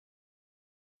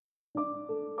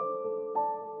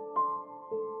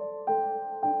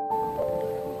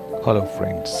Hello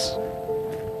friends,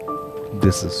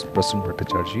 this is Prasun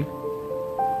Bhattacharjee.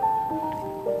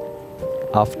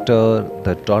 After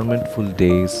the tormentful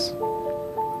days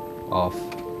of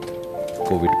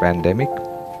COVID pandemic,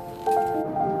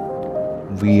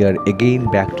 we are again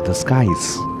back to the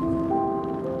skies.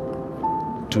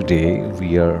 Today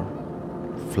we are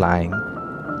flying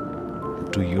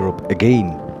to Europe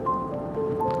again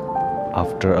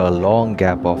after a long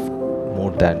gap of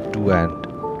more than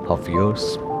 2.5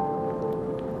 years.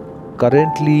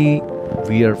 Currently,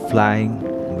 we are flying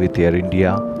with Air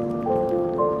India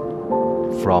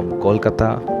from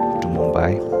Kolkata to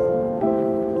Mumbai.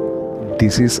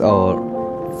 This is our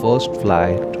first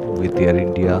flight with Air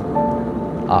India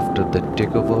after the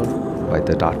takeover by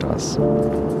the Tatas.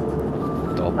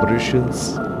 The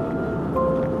operations,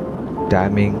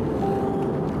 timing,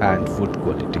 and food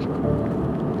quality,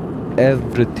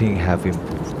 everything have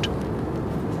improved.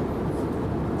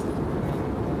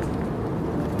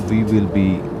 We will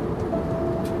be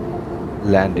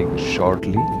landing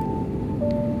shortly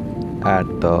at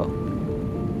the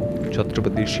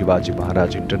Chhatrapati Shivaji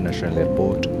Maharaj International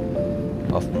Airport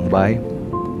of Mumbai.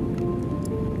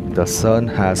 The sun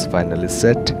has finally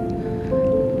set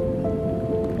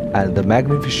and the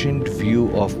magnificent view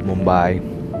of Mumbai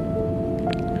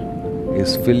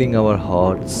is filling our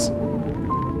hearts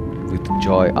with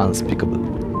joy unspeakable.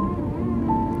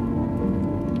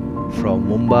 From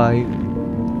Mumbai,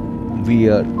 we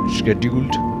are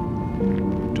scheduled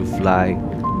to fly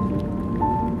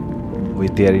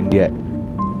with Air India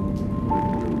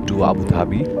to Abu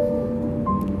Dhabi.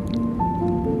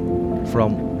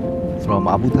 From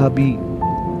Abu Dhabi,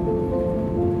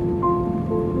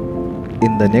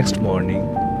 in the next morning,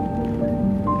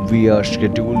 we are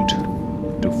scheduled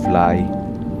to fly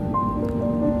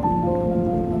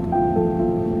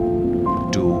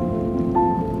to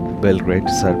Belgrade,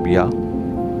 Serbia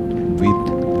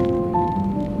with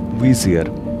Vizier,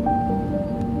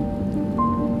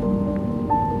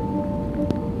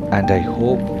 and I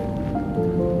hope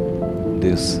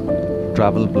this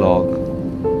travel blog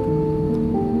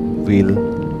will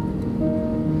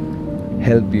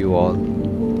help you all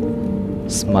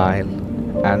smile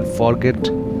and forget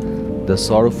the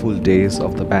sorrowful days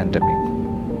of the pandemic.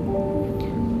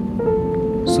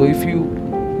 So if you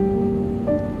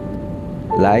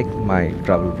like my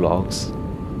travel vlogs,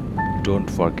 don't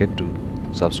forget to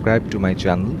subscribe to my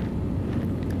channel,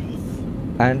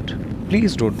 and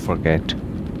please don't forget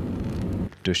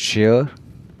to share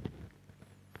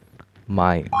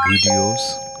my videos.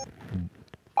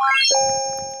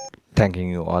 Thanking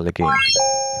you all again.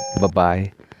 Bye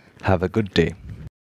bye. Have a good day.